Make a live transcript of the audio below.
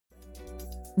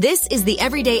This is the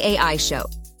Everyday AI Show,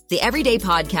 the everyday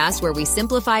podcast where we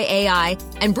simplify AI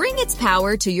and bring its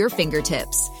power to your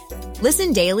fingertips.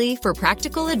 Listen daily for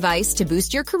practical advice to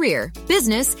boost your career,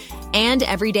 business, and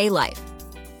everyday life.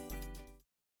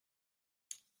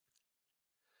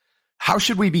 How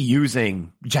should we be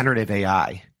using generative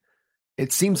AI?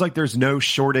 It seems like there's no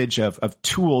shortage of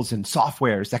tools and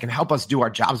softwares that can help us do our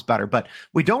jobs better, but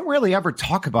we don't really ever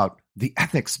talk about the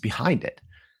ethics behind it.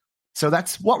 So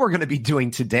that's what we're going to be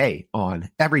doing today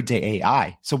on Everyday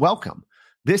AI. So welcome.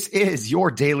 This is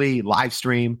your daily live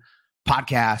stream,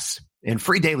 podcast, and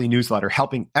free daily newsletter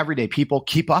helping everyday people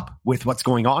keep up with what's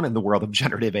going on in the world of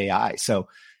generative AI. So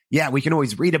yeah, we can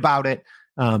always read about it,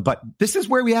 but this is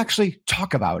where we actually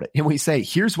talk about it. And we say,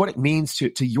 here's what it means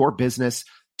to your business,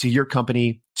 to your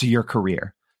company, to your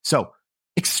career. So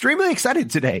extremely excited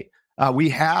today.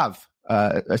 We have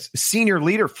a senior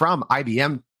leader from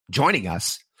IBM joining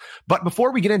us. But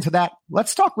before we get into that,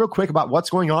 let's talk real quick about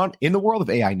what's going on in the world of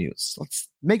AI news. Let's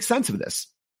make sense of this.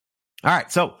 All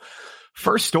right. So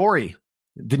first story,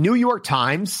 the New York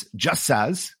Times just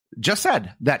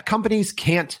said that companies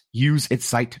can't use its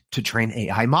site to train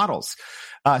AI models.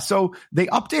 So they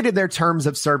updated their terms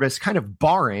of service, kind of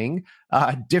barring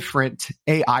different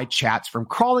AI chats from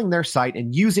crawling their site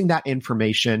and using that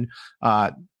information,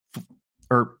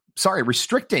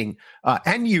 restricting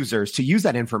end users to use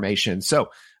that information. So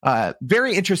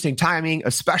very interesting timing,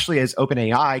 especially as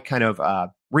OpenAI kind of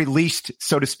released,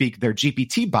 so to speak, their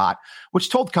GPT bot, which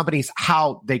told companies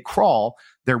how they crawl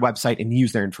their website and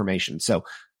use their information. So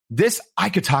I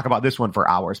could talk about this one for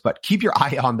hours, but keep your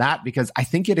eye on that because I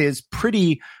think it is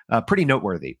pretty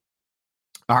noteworthy.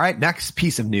 All right, next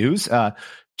piece of news.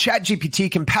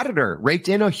 ChatGPT competitor raked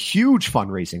in a huge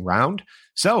fundraising round.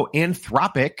 So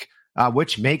Anthropic,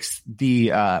 which makes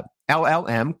the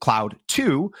LLM Cloud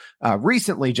 2,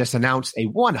 recently just announced a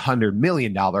 $100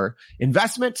 million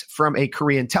investment from a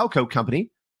Korean telco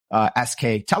company,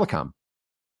 SK Telecom.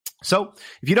 So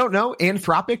if you don't know,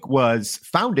 Anthropic was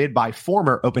founded by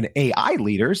former OpenAI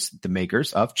leaders, the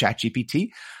makers of ChatGPT,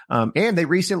 and they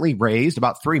recently raised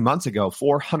about 3 months ago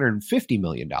 $450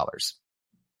 million.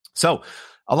 So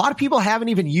a lot of people haven't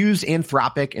even used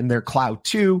Anthropic in their Cloud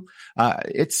 2.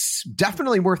 It's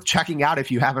definitely worth checking out if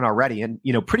you haven't already. And,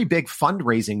 pretty big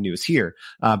fundraising news here,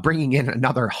 bringing in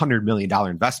another $100 million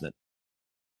investment.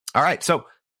 All right. So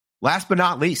last but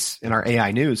not least in our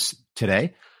AI news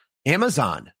today,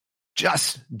 Amazon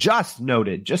just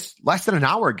noted just less than an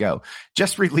hour ago,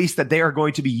 just released that they are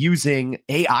going to be using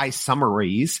AI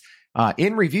summaries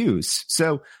in reviews.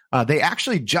 So they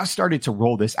actually just started to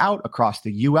roll this out across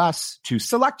the US to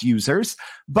select users,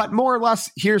 but more or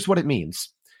less, here's what it means.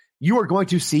 You are going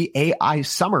to see AI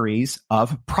summaries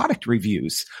of product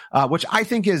reviews, which I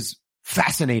think is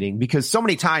fascinating because so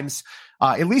many times,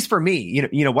 at least for me,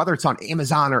 whether it's on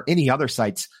Amazon or any other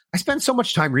sites, I spend so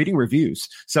much time reading reviews.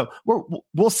 So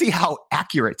we'll see how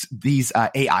accurate these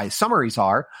AI summaries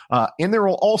are. And there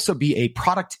will also be a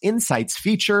product insights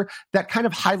feature that kind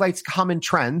of highlights common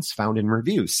trends found in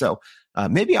reviews. So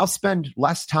maybe I'll spend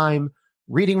less time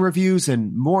reading reviews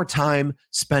and more time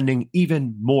spending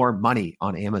even more money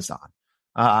on Amazon.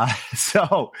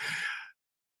 So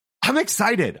I'm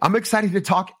excited. I'm excited to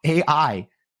talk AI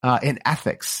and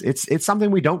ethics. It's something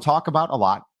we don't talk about a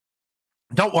lot.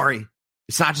 Don't worry.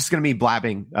 It's not just going to be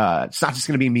blabbing. It's not just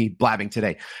going to be me blabbing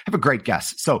today. I have a great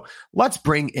guest. So let's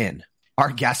bring in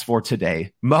our guest for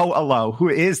today, Mo Alo, who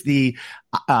is the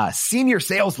senior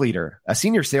sales leader at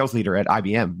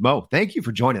IBM. Mo, thank you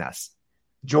for joining us.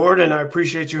 Jordan, I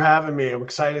appreciate you having me. I'm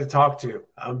excited to talk to you.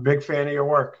 I'm a big fan of your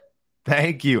work.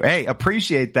 Thank you. Hey,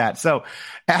 appreciate that. So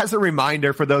as a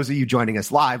reminder for those of you joining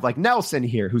us live, like Nelson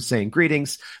here, who's saying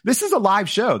greetings, this is a live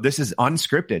show. This is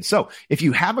unscripted. So if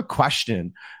you have a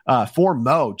question for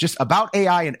Mo just about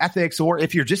AI and ethics, or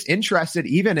if you're just interested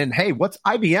even in, hey, what's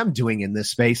IBM doing in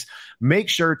this space, make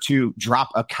sure to drop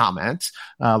a comment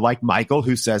like Michael,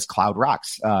 who says cloud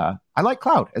rocks. I like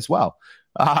cloud as well.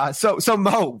 So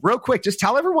Mo, real quick, just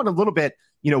tell everyone a little bit,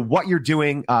 what you're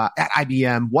doing at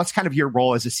IBM. What's kind of your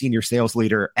role as a senior sales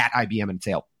leader at IBM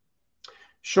entail?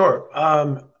 Sure.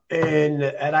 At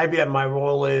IBM, my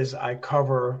role is I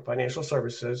cover financial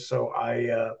services. So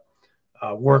I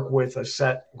work with a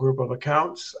set group of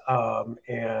accounts.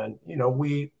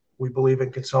 We believe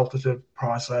in consultative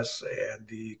process and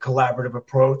the collaborative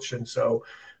approach. And so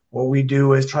what we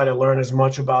do is try to learn as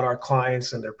much about our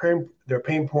clients and their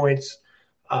pain points,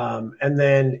 and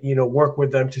then, work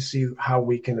with them to see how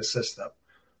we can assist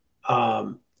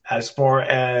them. As far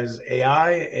as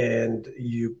AI, and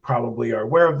you probably are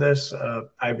aware of this,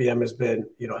 IBM has been,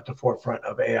 at the forefront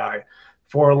of AI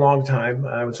for a long time.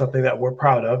 It's something that we're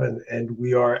proud of, and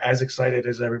we are as excited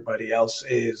as everybody else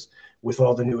is with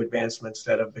all the new advancements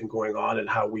that have been going on and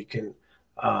how we can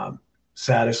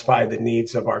satisfy the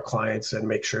needs of our clients and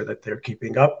make sure that they're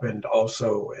keeping up, and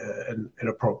also in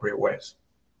appropriate ways.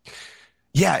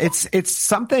 Yeah, it's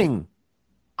something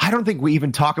I don't think we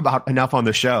even talk about enough on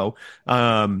the show,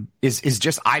 is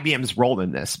just IBM's role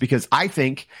in this. Because I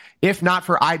think if not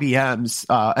for IBM's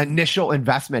initial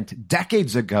investment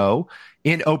decades ago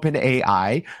in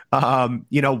OpenAI,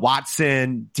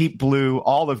 Watson, Deep Blue,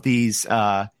 all of these,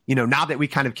 now that we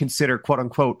kind of consider quote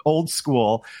unquote old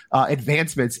school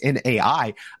advancements in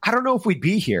AI, I don't know if we'd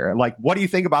be here. Like, what do you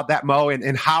think about that, Mo?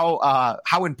 And how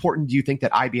important do you think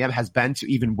that IBM has been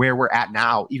to even where we're at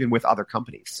now, even with other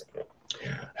companies?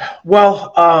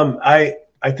 Well, I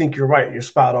think you're right. You're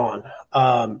spot on.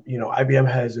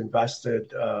 IBM has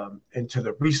invested into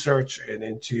the research and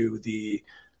into the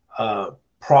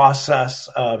process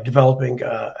of developing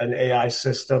an AI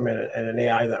system and an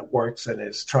AI that works and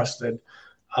is trusted.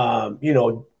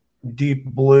 Deep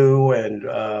Blue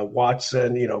and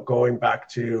Watson, going back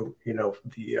to,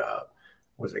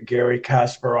 was it Gary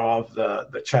Kasparov,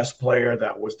 the chess player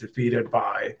that was defeated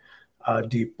by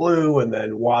Deep Blue, and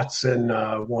then Watson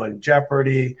won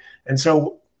Jeopardy. And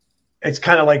so it's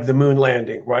kind of like the moon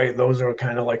landing, right? Those are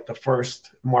kind of like the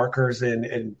first markers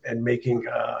in making,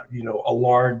 a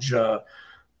large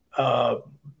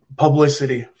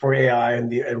publicity for AI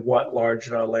and what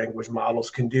large language models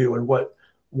can do. And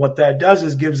what that does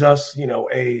is gives us,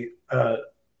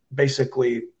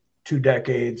 basically 2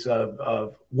 decades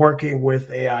of working with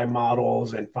AI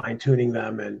models and fine tuning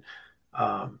them and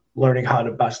learning how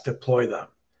to best deploy them.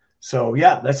 So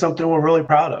yeah, that's something we're really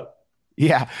proud of.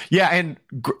 Yeah. And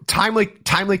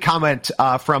timely comment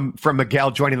from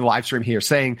Miguel joining the live stream here,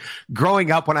 saying, growing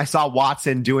up when I saw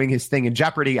Watson doing his thing in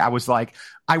Jeopardy, I was like,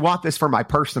 I want this for my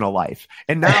personal life.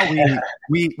 And now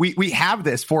we have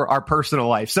this for our personal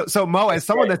life. So Mo, as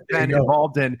someone that's been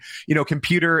involved in,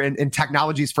 computer and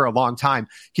technologies for a long time,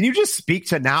 can you just speak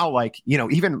to now, like,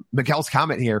 even Miguel's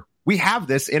comment here, we have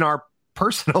this in our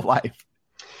personal life?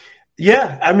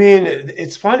 Yeah. I mean,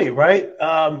 it's funny, right?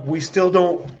 We still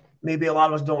don't, maybe a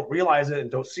lot of us don't realize it and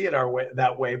don't see it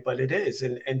that way, but it is.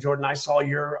 And Jordan, I saw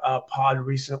your pod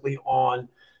recently on,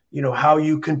 how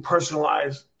you can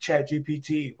personalize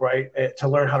ChatGPT, right? To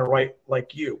learn how to write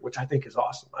like you, which I think is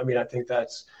awesome. I mean, I think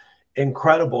that's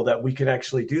incredible that we can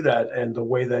actually do that. And the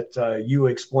way that you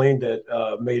explained it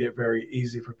made it very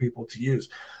easy for people to use.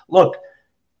 Look,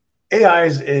 AI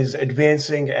is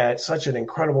advancing at such an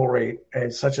incredible rate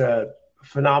and such a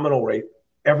phenomenal rate.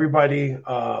 Everybody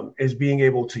is being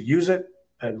able to use it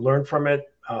and learn from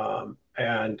it.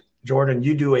 And Jordan,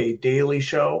 you do a daily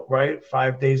show, right?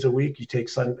 5 days a week. You take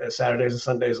Saturdays and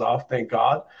Sundays off, thank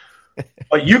God.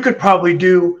 But you could probably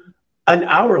do an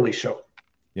hourly show.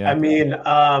 Yeah. I mean,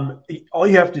 all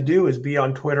you have to do is be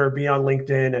on Twitter, be on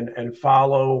LinkedIn, and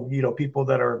follow, people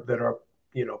that are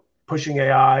pushing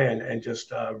AI and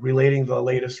just relating the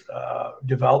latest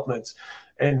developments.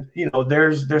 And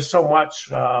there's so much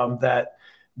that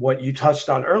what you touched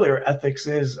on earlier, ethics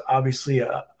is obviously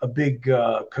a big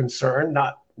concern,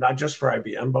 not just for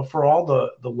IBM, but for all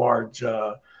the large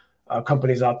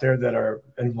companies out there that are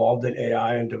involved in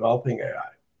AI and developing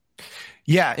AI.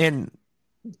 Yeah, and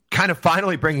kind of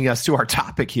finally bringing us to our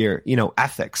topic here,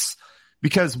 ethics,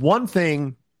 because one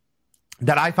thing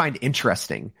that I find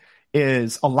interesting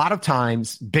is a lot of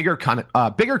times bigger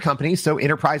companies, so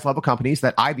enterprise level companies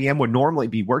that IBM would normally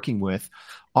be working with,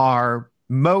 are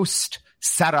most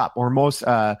set up or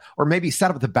maybe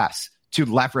set up the best to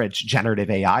leverage generative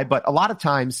AI. But a lot of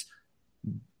times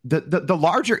the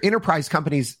larger enterprise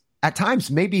companies at times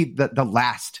may be the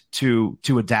last to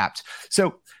adapt.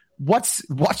 So what's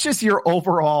just your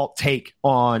overall take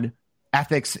on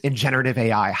ethics in generative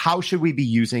AI? How should we be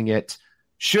using it?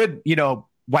 Should,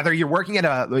 whether you're working at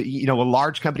a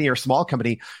large company or a small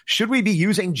company, should we be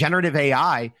using generative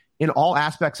AI in all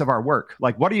aspects of our work?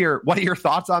 Like, what are your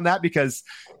thoughts on that? Because,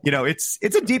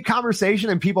 it's a deep conversation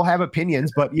and people have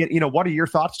opinions, but what are your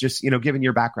thoughts? Just, given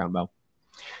your background, Mo?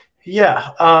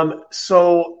 Yeah.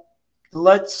 So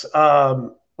let's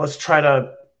try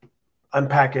to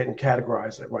unpack it and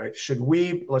categorize it, right? Should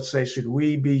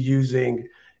we be using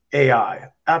AI?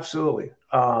 Absolutely.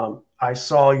 I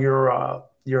saw your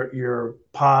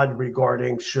pod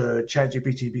regarding should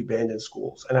ChatGPT be banned in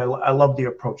schools. And I love the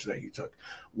approach that you took.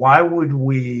 Why would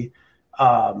we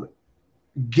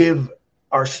give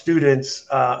our students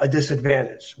a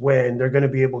disadvantage when they're going to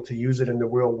be able to use it in the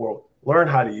real world, learn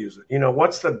how to use it?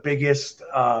 What's the biggest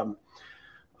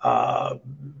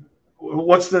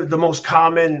what's the most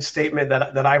common statement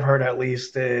that I've heard at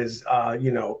least is,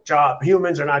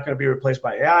 humans are not going to be replaced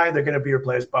by AI. They're going to be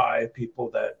replaced by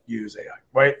people that use AI,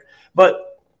 right?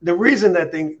 But the reason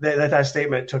that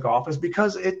statement took off is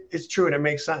because it's true and it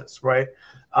makes sense, right?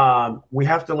 We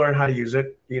have to learn how to use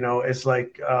it. It's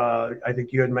like, I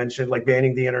think you had mentioned, like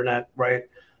banning the internet, right?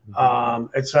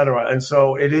 Et cetera. And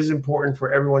so it is important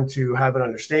for everyone to have an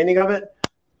understanding of it.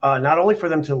 Not only for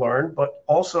them to learn, but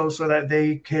also so that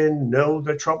they can know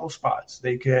the trouble spots.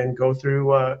 They can go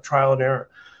through trial and error.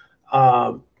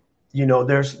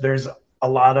 There's a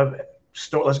lot of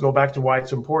let's go back to why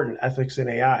it's important, ethics in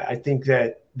AI. I think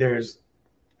that there's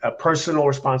a personal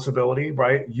responsibility,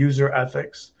 right? User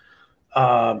ethics.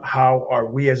 How are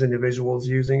we as individuals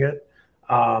using it?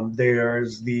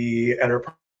 There's the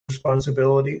enterprise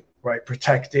responsibility, right?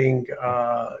 Protecting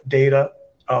data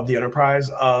of the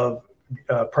enterprise, of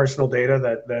personal data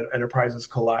that enterprises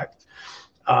collect,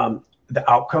 the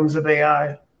outcomes of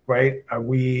AI, right? Are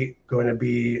we going to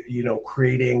be,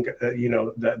 creating,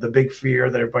 the big fear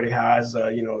that everybody has,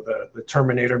 the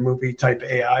Terminator movie type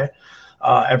AI?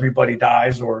 Everybody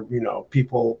dies, or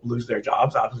people lose their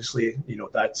jobs. Obviously,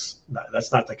 that's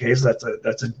not the case.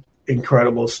 That's an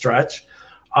incredible stretch.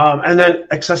 And then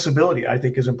accessibility, I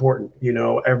think, is important.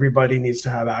 Everybody needs to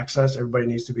have access. Everybody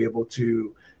needs to be able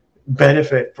to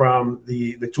benefit from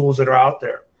the tools that are out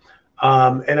there.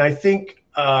 And I think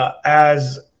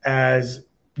as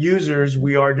users,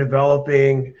 we are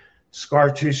developing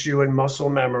scar tissue and muscle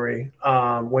memory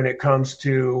when it comes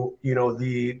to,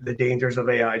 the dangers of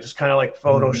AI. Just kind of like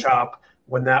Photoshop,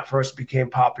 when that first became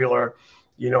popular,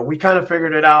 we kind of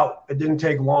figured it out. It didn't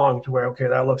take long to where, okay,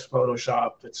 that looks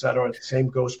Photoshopped, et cetera. The same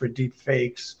goes for deep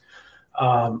fakes.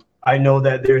 I know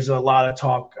that there's a lot of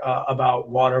talk about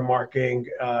watermarking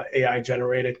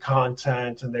AI-generated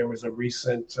content, and there was a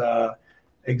recent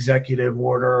executive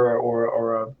order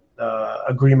or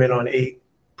agreement on 8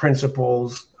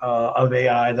 principles of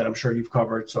AI that I'm sure you've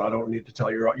covered. So I don't need to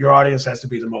tell your audience has to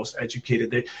be the most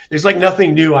educated. There's like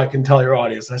nothing new I can tell your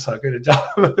audience. That's how good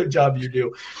a job you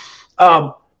do.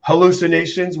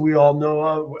 Hallucinations, we all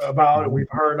know about. We've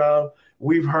heard of.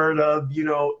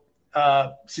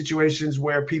 Situations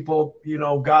where people,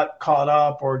 got caught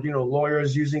up, or,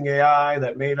 lawyers using AI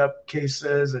that made up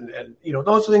cases, and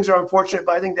those things are unfortunate,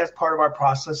 but I think that's part of our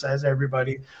process as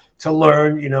everybody to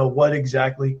learn, what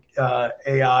exactly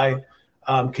AI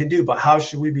can do. But how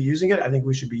should we be using it? I think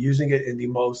we should be using it in the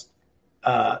most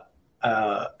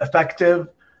effective,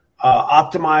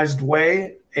 optimized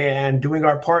way, and doing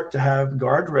our part to have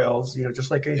guardrails,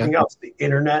 just like anything else. The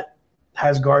internet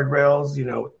has guardrails,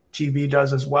 TV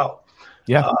does as well.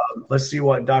 Yeah. Let's see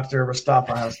what Dr.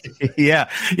 Rastaffa has to say.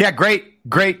 Yeah.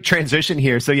 Great transition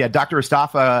here. So Dr.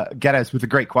 Rastaffa get us with a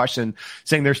great question,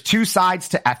 saying there's 2 sides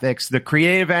to ethics, the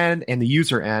creative end and the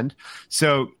user end.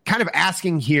 So kind of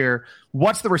asking here,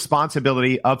 what's the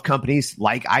responsibility of companies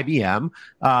like IBM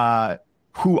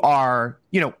who are,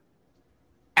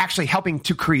 actually helping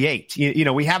to create?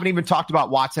 We haven't even talked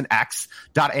about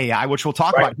WatsonX.ai, which we'll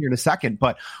talk about here in a second,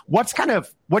 but what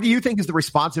do you think is the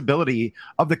responsibility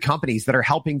of the companies that are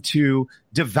helping to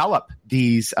develop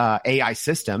these AI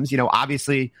systems?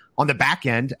 Obviously on the back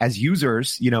end as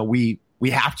users, we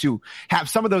have to have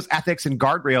some of those ethics and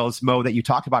guardrails, Mo, that you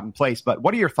talked about in place. But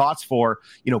what are your thoughts for,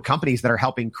 companies that are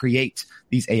helping create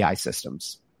these AI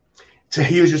systems? It's a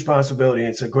huge responsibility.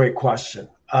 And it's a great question.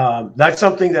 That's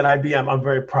something that I'm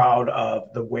very proud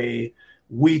of, the way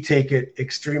we take it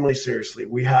extremely seriously.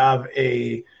 We have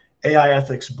a AI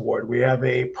ethics board. We have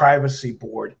a privacy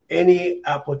board. Any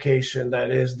application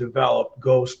that is developed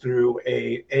goes through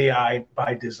a AI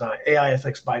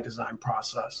ethics by design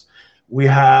process. We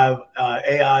have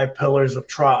AI pillars of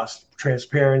trust,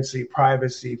 transparency,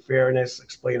 privacy, fairness,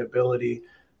 explainability,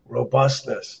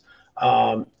 robustness.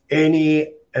 And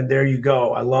there you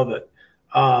go. I love it.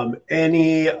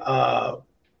 Any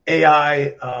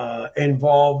AI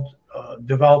involved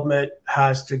development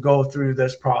has to go through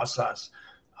this process.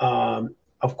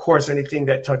 Of course, anything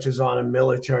that touches on a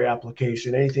military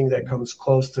application, anything that comes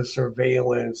close to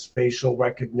surveillance, facial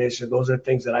recognition, those are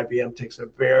things that IBM takes a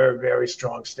very, very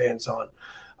strong stance on.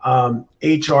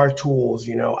 HR tools,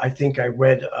 I think I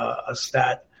read a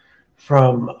stat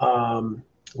from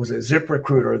was it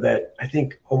ZipRecruiter that I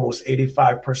think almost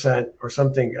 85% or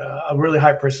something, a really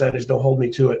high percentage, don't hold me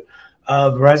to it,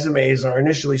 of resumes are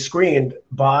initially screened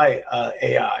by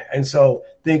AI. And so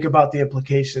think about the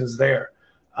implications there.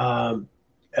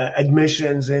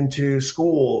 Admissions into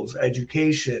schools,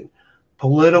 education,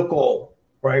 political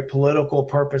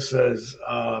purposes,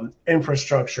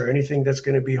 infrastructure, anything that's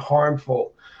going to be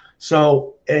harmful.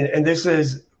 So, and this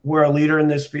is we're a leader in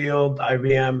this field.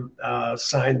 IBM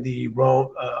signed the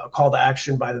call to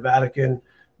action by the Vatican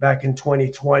back in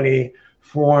 2020,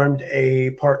 formed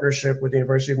a partnership with the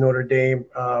University of Notre Dame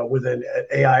with an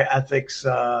AI ethics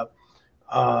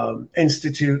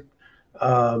institute.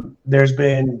 There's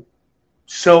been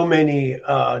so many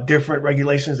different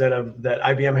regulations that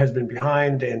IBM has been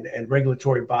behind, and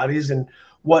regulatory bodies. And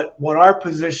what our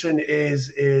position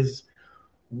is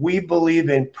we believe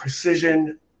in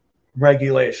precision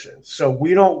regulation. So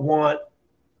we don't want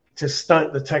to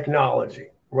stunt the technology,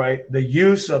 right? The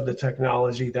use of the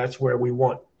technology, that's where we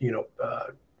want,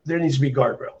 there needs to be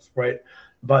guardrails, right?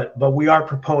 But we are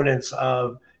proponents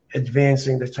of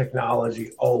advancing the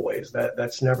technology always.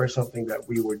 That's never something that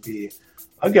we would be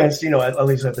against, at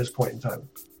least at this point in time.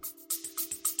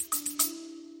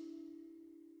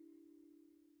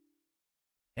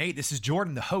 Hey, this is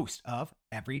Jordan, the host of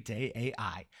Everyday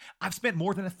AI. I've spent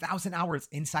more than 1,000 hours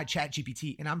inside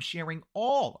ChatGPT, and I'm sharing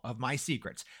all of my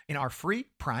secrets in our free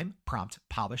Prime Prompt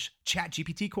Polish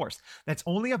ChatGPT course that's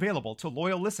only available to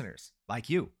loyal listeners like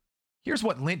you. Here's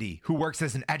what Lindy, who works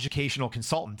as an educational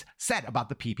consultant, said about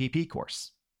the PPP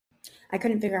course. I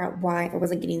couldn't figure out why I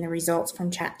wasn't getting the results from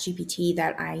ChatGPT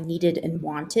that I needed and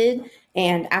wanted.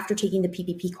 And after taking the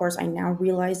PPP course, I now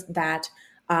realize that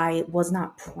I was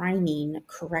not priming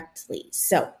correctly.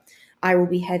 So I will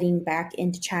be heading back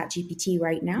into ChatGPT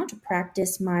right now to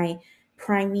practice my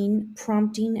priming,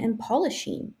 prompting, and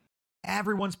polishing.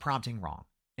 Everyone's prompting wrong,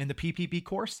 and the PPP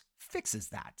course fixes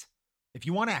that. If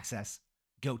you want access,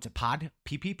 go to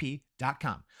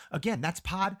podppp.com. Again, that's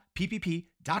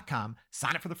podppp.com.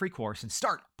 Sign up for the free course and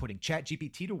start putting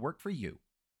ChatGPT to work for you.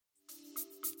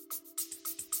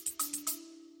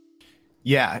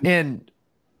 Yeah, and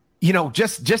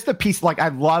just the piece, like I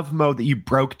love, Mo, that you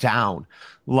broke down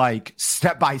like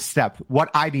step by step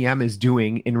what IBM is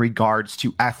doing in regards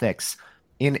to ethics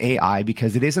in AI,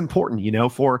 because it is important,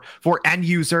 for end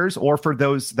users or for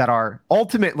those that are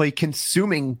ultimately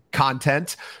consuming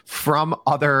content from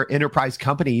other enterprise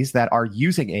companies that are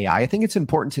using AI. I think it's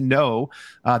important to know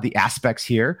the aspects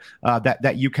here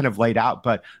that you kind of laid out.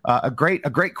 But a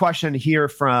great question here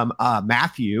from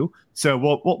Matthew. So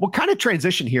we'll kind of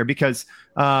transition here because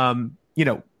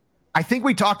I think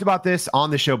we talked about this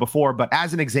on the show before, but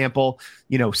as an example,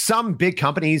 some big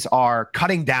companies are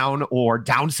cutting down or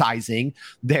downsizing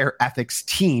their ethics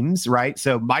teams, right?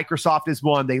 So Microsoft is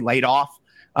one. They laid off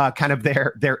kind of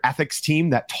their ethics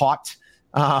team that taught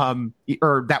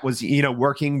or that was,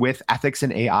 working with ethics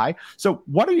and AI. So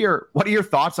what are your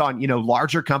thoughts on,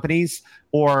 larger companies,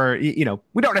 or,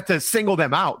 we don't have to single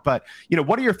them out, but,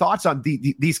 what are your thoughts on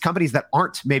these companies that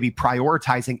aren't maybe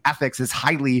prioritizing ethics as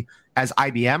highly as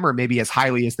IBM, or maybe as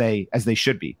highly as they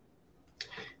should be?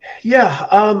 Yeah.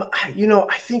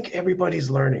 I think everybody's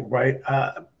learning, right?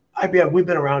 IBM, we've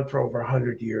been around for over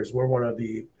 100 years. We're one of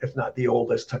the, if not the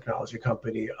oldest technology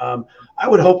company. I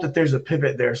would hope that there's a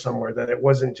pivot there somewhere, that it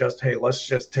wasn't just, hey, let's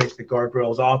just take the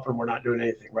guardrails off and we're not doing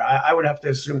anything, right? I would have to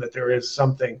assume that there is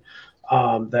something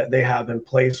that they have in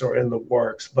place or in the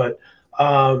works. But,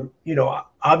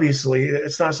 obviously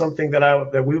it's not something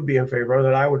that we would be in favor of,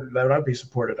 that I'd be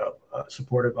supportive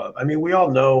of. I mean, we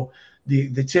all know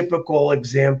the typical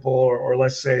example, or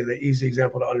let's say the easy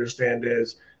example to understand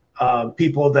is,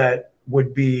 people that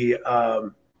would be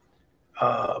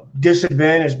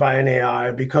disadvantaged by an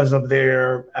AI because of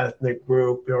their ethnic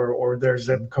group or their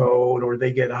zip code, or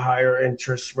they get a higher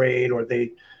interest rate, or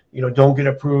they don't get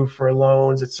approved for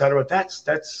loans, et cetera.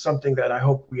 That's something that I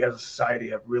hope we as a society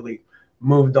have really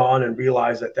moved on and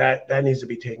realized that needs to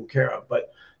be taken care of.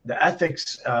 But the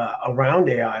ethics around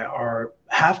AI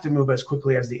have to move as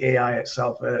quickly as the AI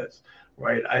itself is,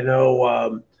 right? I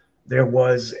know there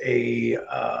was a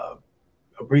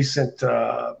recent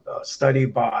study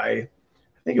by, I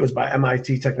think it was by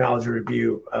MIT Technology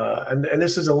Review, and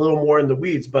this is a little more in the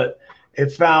weeds, but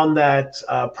it found that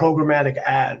programmatic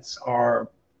ads are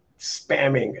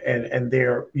spamming, and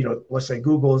they're, let's say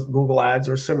Google ads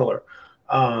or similar,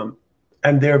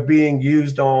 and they're being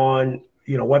used on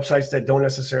websites that don't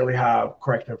necessarily have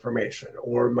correct information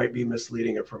or might be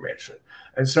misleading information.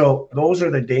 And so those are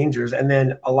the dangers. And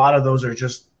then a lot of those are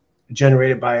just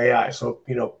generated by AI. So,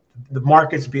 the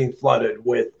market's being flooded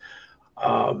with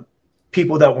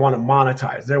people that want to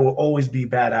monetize. There will always be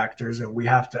bad actors, and we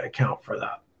have to account for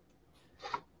that.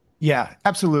 Yeah,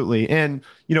 absolutely. And,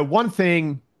 one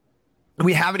thing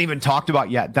we haven't even talked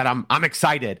about yet that I'm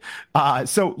excited.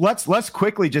 So let's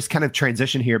quickly just kind of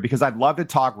transition here, because I'd love to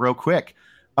talk real quick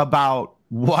about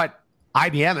what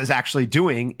IBM is actually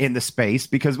doing in the space,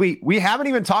 because we haven't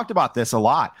even talked about this a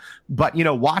lot. But,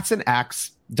 Watson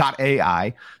X,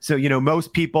 X.AI. So,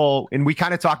 most people, and we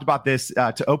kind of talked about this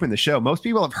to open the show, most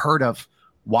people have heard of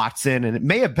Watson, and it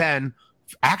may have been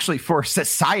actually for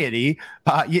society,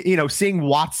 seeing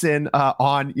Watson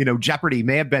on, Jeopardy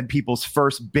may have been people's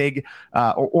first big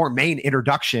or main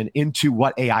introduction into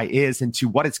what AI is, into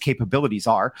what its capabilities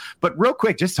are. But real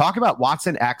quick, just talk about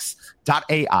Watson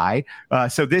X.AI.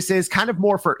 So this is kind of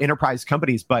more for enterprise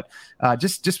companies, but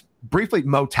just briefly,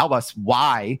 Mo, tell us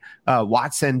why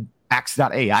Watson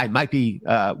X.AI might be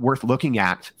worth looking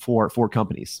at for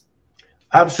companies.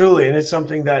 Absolutely. And it's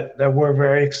something that we're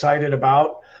very excited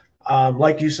about.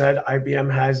 Like you said,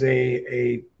 IBM has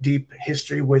a deep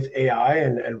history with AI,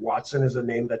 and Watson is a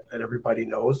name that everybody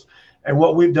knows. And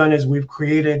what we've done is we've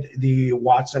created the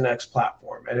Watson X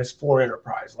platform, and it's for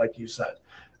enterprise, like you said.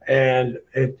 And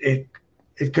it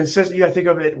consists, you got to think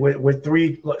of it with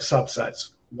three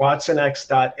subsets. Watson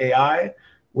X.AI,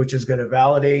 which is going to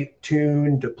validate,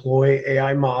 tune, deploy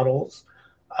AI models.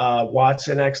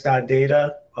 Watson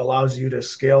X.Data allows you to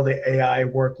scale the AI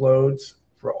workloads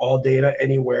for all data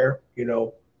anywhere,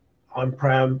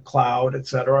 on-prem, cloud, et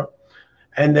cetera.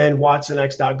 And then Watson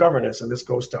X.Governance, and this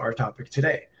goes to our topic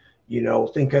today.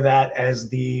 Think of that as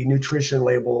the nutrition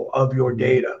label of your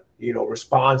data,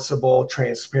 responsible,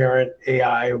 transparent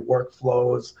AI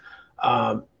workflows.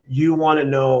 You want to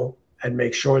know and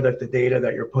make sure that the data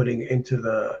that you're putting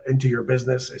into your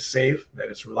business is safe, that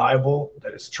it's reliable,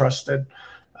 that it's trusted.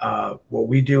 What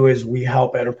we do is we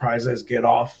help enterprises get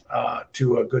off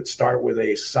to a good start with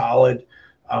a solid,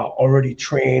 already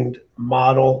trained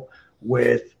model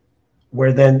where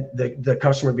then the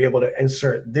customer be able to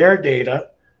insert their data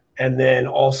and then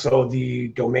also the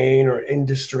domain or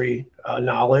industry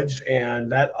knowledge.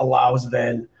 And that allows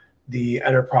then the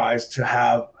enterprise to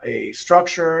have a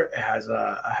structure, it has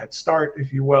a head start,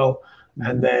 if you will,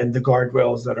 and then the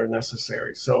guardrails that are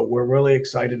necessary. So we're really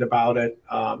excited about it.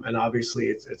 And obviously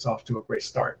it's off to a great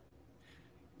start.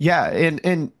 Yeah.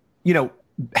 And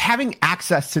having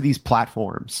access to these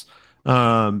platforms,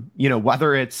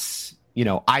 whether it's,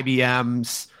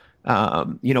 IBM's,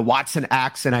 Watson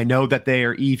X, and I know that they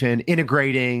are even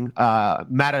integrating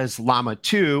Meta's Llama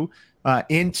 2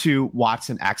 into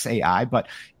Watson X AI. But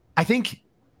I think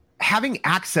having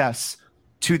access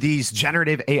to these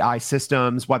generative AI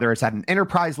systems, whether it's at an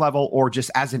enterprise level or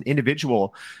just as an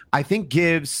individual, I think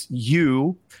gives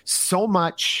you so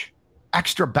much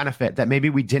extra benefit that maybe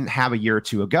we didn't have a year or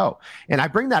two ago. And I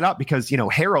bring that up because,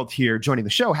 Harold here joining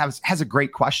the show has a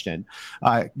great question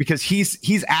because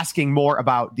he's asking more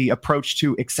about the approach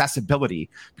to accessibility.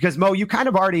 Because Mo, you kind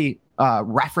of already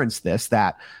referenced this,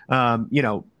 that,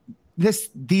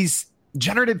 these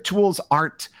generative tools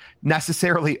aren't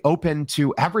necessarily open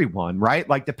to everyone, right?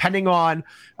 Like depending on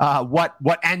what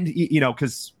end,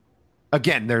 because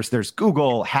again, there's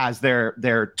Google has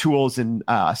their tools and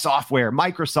software,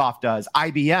 Microsoft does,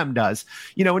 IBM does,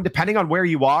 and depending on where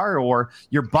you are or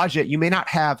your budget, you may not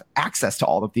have access to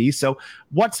all of these. So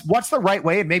what's the right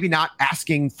way? And maybe not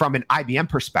asking from an IBM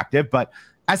perspective, but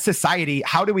as society,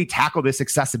 how do we tackle this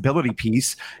accessibility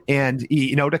piece and,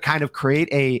 to kind of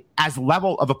create as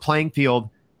level of a playing field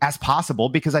as possible?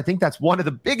 Because I think that's one of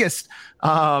the biggest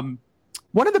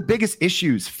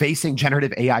issues facing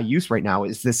generative AI use right now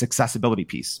is this accessibility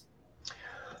piece.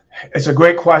 It's a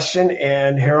great question.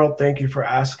 And Harold, thank you for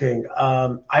asking.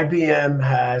 IBM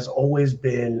has always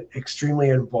been extremely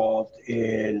involved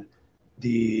in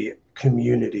the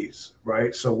communities,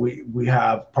 right? So we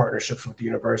have partnerships with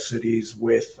universities,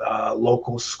 with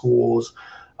local schools.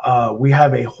 We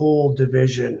have a whole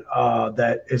division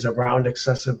that is around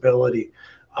accessibility.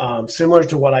 Similar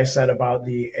to what I said about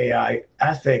the AI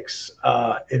ethics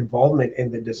involvement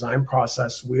in the design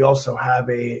process, we also have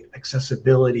a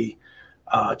accessibility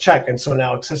check. And so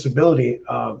now accessibility,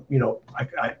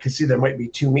 I can see there might be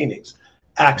two meanings: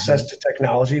 access to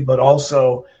technology, but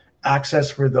also access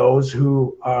for those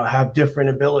who have different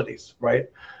abilities, right?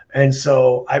 And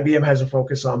so IBM has a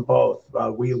focus on both.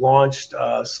 We launched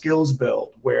Skills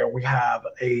Build, where we have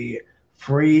a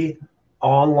free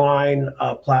online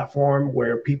platform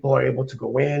where people are able to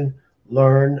go in,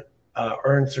 learn,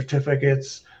 earn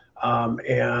certificates,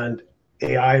 and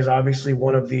AI is obviously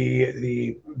one of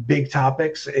the big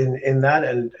topics in that.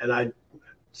 And I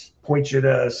point you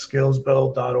to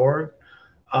skillsbuild.org.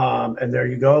 And there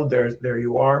you go. There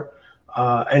you are.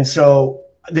 And so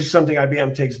this is something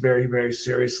IBM takes very, very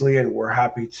seriously, and we're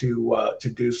happy to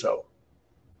do so.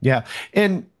 Yeah.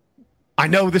 And I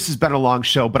know this has been a long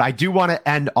show, but I do want to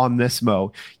end on this,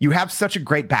 Mo. You have such a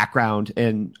great background,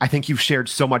 and I think you've shared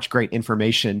so much great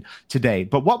information today.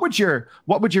 But what would your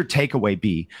takeaway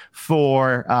be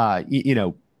for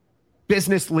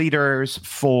business leaders,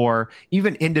 for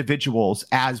even individuals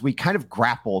as we kind of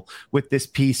grapple with this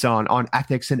piece on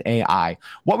ethics and AI?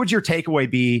 What would your takeaway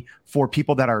be for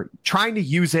people that are trying to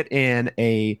use it in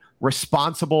a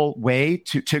responsible way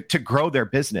to grow their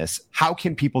business? How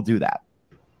can people do that?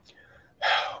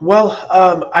 Well,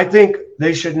 I think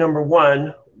they should, number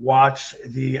one, watch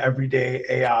the Everyday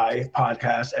AI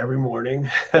podcast every morning.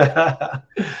 But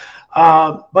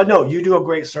no, you do a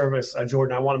great service,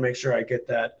 Jordan. I want to make sure I get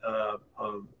that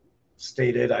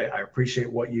stated. I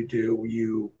appreciate what you do.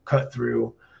 You cut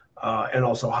through and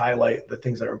also highlight the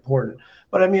things that are important.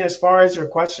 But I mean, as far as your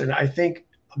question, I think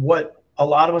what a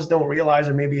lot of us don't realize,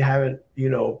 or maybe haven't,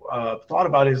 thought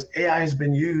about, is AI has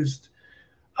been used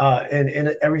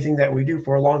in everything that we do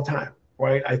for a long time,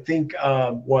 right? I think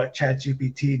what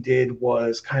ChatGPT did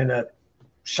was kind of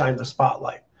shine the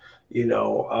spotlight.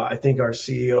 I think our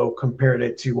CEO compared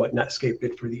it to what Netscape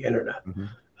did for the internet.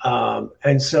 Mm-hmm.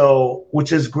 And so,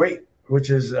 which is great, which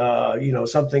is,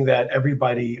 something that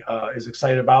everybody is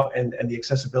excited about, and the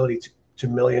accessibility to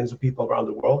millions of people around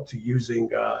the world to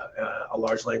using a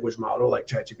large language model like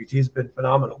ChatGPT has been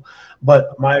phenomenal.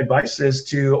 But my advice is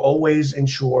to always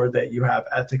ensure that you have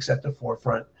ethics at the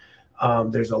forefront.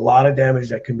 There's a lot of damage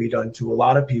that can be done to a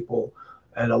lot of people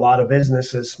and a lot of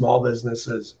businesses, small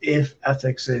businesses, if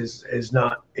ethics is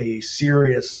not a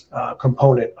serious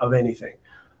component of anything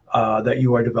that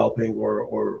you are developing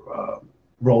or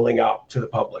rolling out to the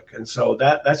public. And so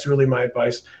that's really my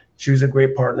advice. Choose a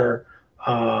great partner.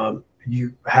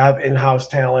 You have in-house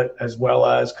talent as well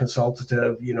as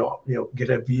consultative,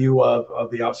 get a view of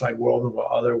the outside world and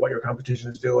what your competition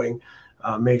is doing.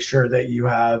 Make sure that you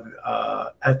have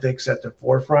ethics at the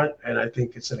forefront. And I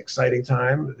think it's an exciting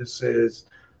time. This is,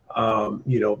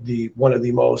 one of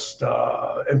the most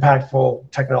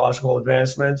impactful technological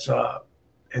advancements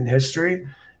in history.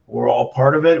 We're all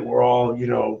part of it. We're all,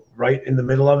 right in the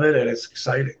middle of it, and it's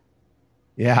exciting.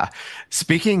 Yeah.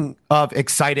 Speaking of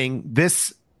exciting,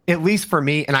 this, at least for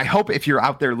me, and I hope if you're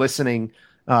out there listening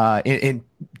and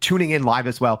tuning in live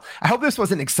as well, I hope this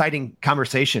was an exciting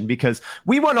conversation, because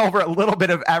we went over a little bit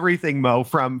of everything, Mo,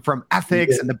 from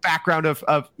ethics and the background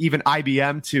of even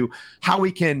IBM to how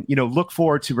we can, look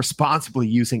forward to responsibly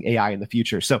using AI in the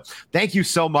future. So thank you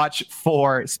so much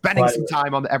for spending some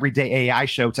time on the Everyday AI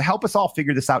show to help us all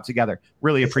figure this out together.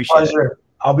 Really appreciate it.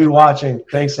 I'll be watching.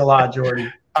 Thanks a lot,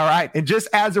 Jordy. All right. And just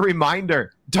as a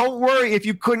reminder, don't worry if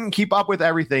you couldn't keep up with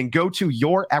everything. Go to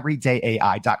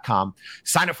youreverydayai.com,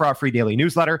 sign up for our free daily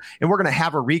newsletter, and we're going to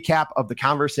have a recap of the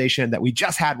conversation that we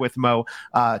just had with Mo,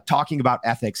 talking about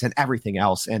ethics and everything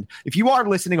else. And if you are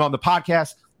listening on the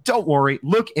podcast, don't worry,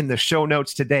 look in the show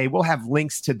notes today. We'll have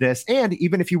links to this. And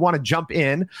even if you want to jump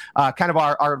in kind of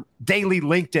our daily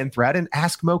LinkedIn thread and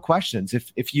ask Mo questions.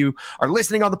 If you are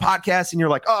listening on the podcast and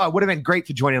you're like, oh, it would have been great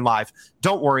to join in live,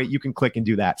 don't worry, you can click and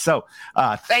do that. So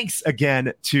thanks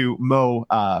again to Mo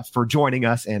for joining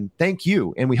us, and thank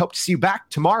you. And we hope to see you back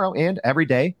tomorrow and every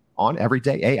day on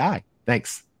Everyday AI.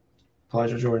 Thanks.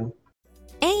 Pleasure, Jordan.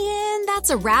 And that's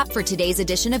a wrap for today's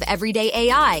edition of Everyday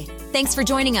AI. Thanks for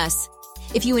joining us.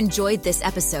 If you enjoyed this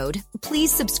episode,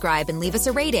 please subscribe and leave us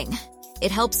a rating.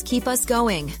 It helps keep us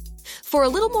going. For a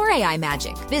little more AI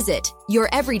magic, visit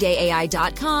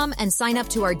youreverydayai.com and sign up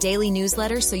to our daily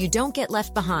newsletter so you don't get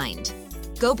left behind.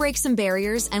 Go break some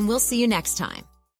barriers, and we'll see you next time.